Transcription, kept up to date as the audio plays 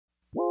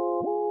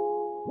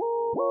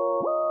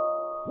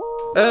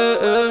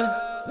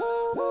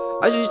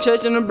I just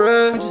chasing the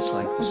bread. I just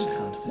like the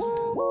sound of it.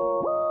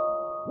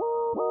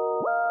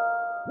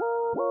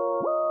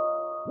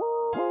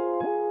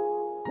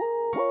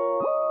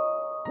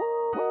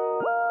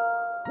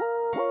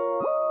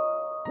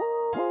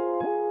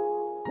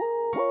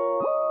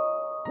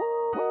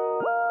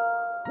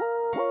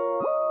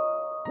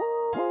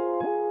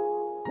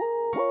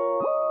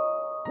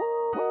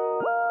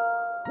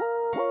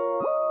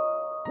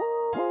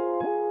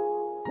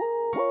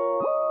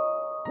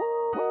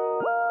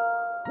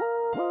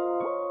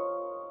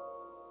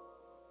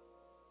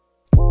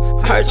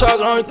 I heard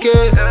talking on the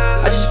kid,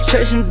 I just be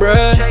chasing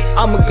bread.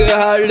 I'ma get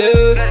how I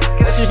live,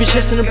 I just be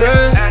chasing the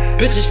bread.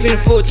 Bitches feeling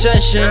full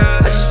attention, I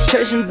just be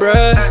chasing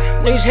bread.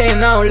 Niggas hating,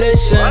 I don't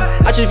listen,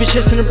 I just be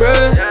chasing the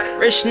bread.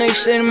 Rich niggas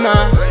staying in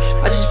mind,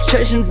 I just be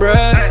chasing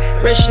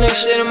bread. Rich niggas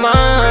staying in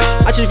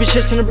mind, I just be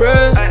chasing the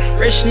bread.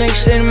 Rich niggas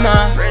staying in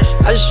mind,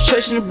 I just be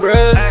chasing the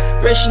bread.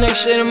 Rich niggas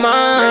staying in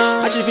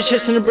mind, I just be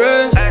chasing the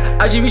bread.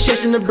 I just be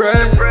chasing the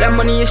bread. That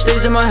money, it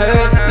stays in my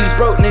head. These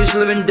broke niggas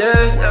living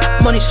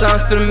dead. Money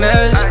sounds for the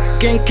mess.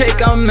 Getting cake,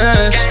 I'm a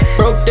mess.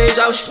 Broke days,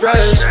 I was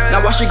stressed.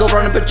 Now I should go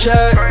run up a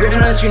check. Real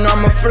hands, you know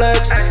I'm a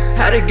flex.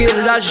 Had to get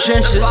it out your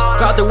trenches.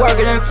 Got the work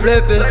and then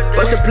flip it.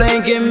 Bust the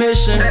plane, get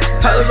missing.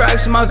 Hella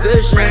racks in my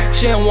vision.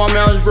 She didn't want me,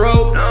 I was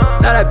broke.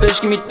 Now that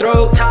bitch give me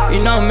throat. You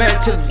know I'm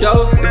married to the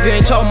dough. If you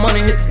ain't talking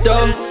money, hit the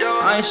dough.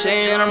 I ain't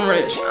saying that I'm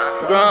rich.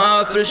 Growing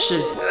hard for the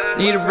shit.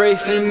 Need a rate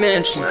for the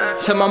mansion.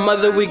 Tell my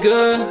mother we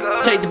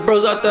good. Take the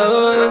bros out the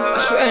hood. I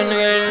swear a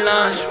nigga ain't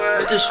lying.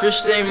 But this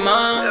rich ain't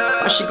mine.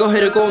 I should go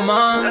ahead and go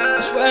mine.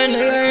 I swear a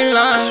nigga ain't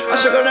lying. I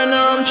should go down there,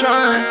 I'm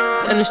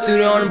trying. In the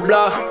studio on the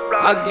block,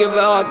 I give it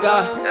all I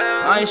got.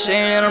 I ain't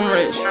saying that I'm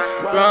rich.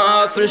 Growing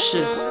hard for the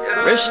shit.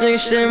 Rich niggas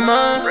say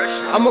mine.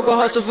 I'ma go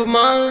hustle for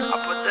mine.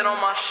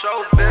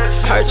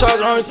 I heard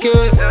talking on the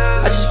kid,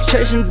 I just be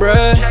chasing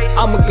bread.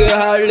 I'ma get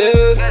how I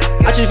live,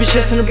 I just be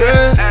chasing the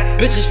bread.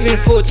 Bitches feeling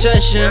full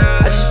attention,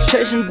 I just be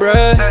chasing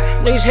bread.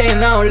 Niggas hating,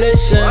 I don't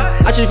listen,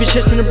 I just be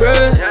chasing the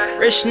bread.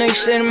 Rich niggas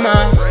staying in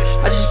mind,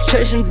 I just be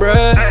chasing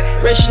bread.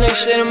 Rich niggas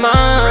staying in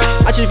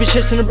mind, I just be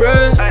chasing the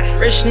bread.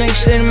 Rich niggas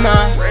staying in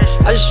mind,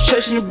 I just be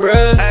chasing the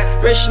bread.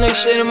 Rich niggas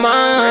staying in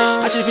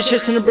mind, I just be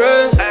chasing the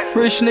bread.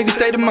 Rich niggas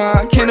state of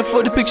mind, can't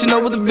afford the picture, no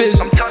with the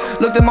vision.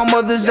 Looked at my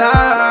mother's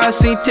eyes,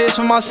 seen tears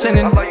from my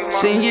sinning.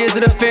 Seen years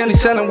of the family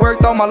selling work,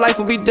 thought my life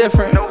would be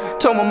different.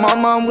 Told my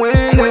mama I'm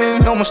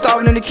winning, no more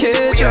starving in the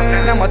kitchen.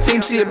 Now my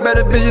team see a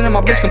better vision, and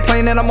my bitch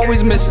complain that I'm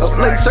always missing. Up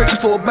late searching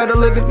for a better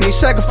living, me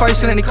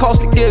sacrificing any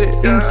cost to get it.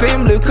 Even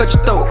family will cut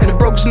your throat, and the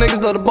brokest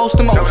niggas love to boast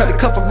the most. Had to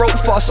cut a rope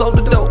before I sold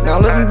the dope. Now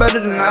I'm living better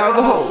than I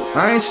ever hope.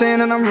 I ain't saying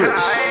that I'm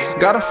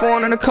rich, got a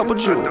foreign and a couple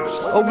jewels.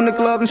 Open the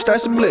glove and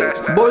stash the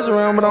blick. Boys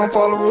around but I don't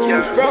follow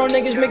rules. Brown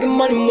niggas making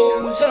money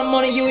moves, tell the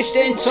money you ain't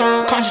staying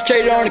time.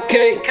 Concentrated on the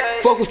cake,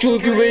 fuck with you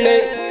if you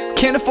relate.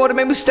 Can't afford to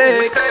make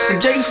mistakes. The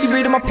Jakes keep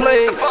reading my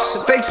plates.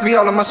 The fakes be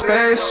all in my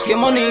space. Get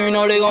money, you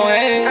know they gon'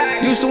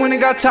 hate. Used to win and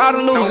got tired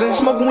of losing.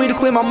 Smoking weed to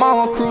clear my mind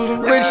while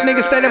cruising. Rich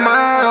niggas stay in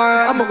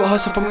mine, I'ma go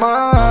hustle for mine.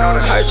 I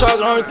heard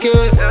talking on the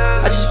kid,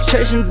 I just be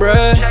chasing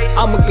bread.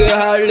 I'ma get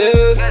how I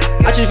live,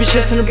 I just be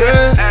chasing the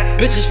bread.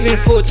 Bitches feeling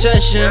full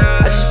attention,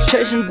 I just be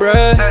chasing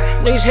bread.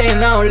 Niggas hating,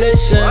 I don't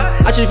listen,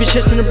 I just be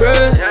chasing the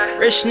bread.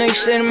 Rich niggas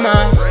staying in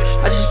mind,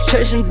 I just be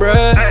chasing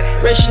bread.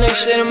 Rich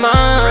niggas staying in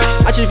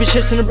mind, I just be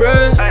chasing the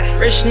bread.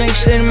 Rich niggas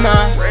staying in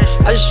mind,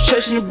 I just be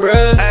chasing the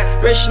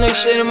bread. Rich niggas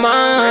staying in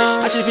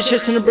mind, I just be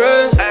chasing the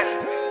bread.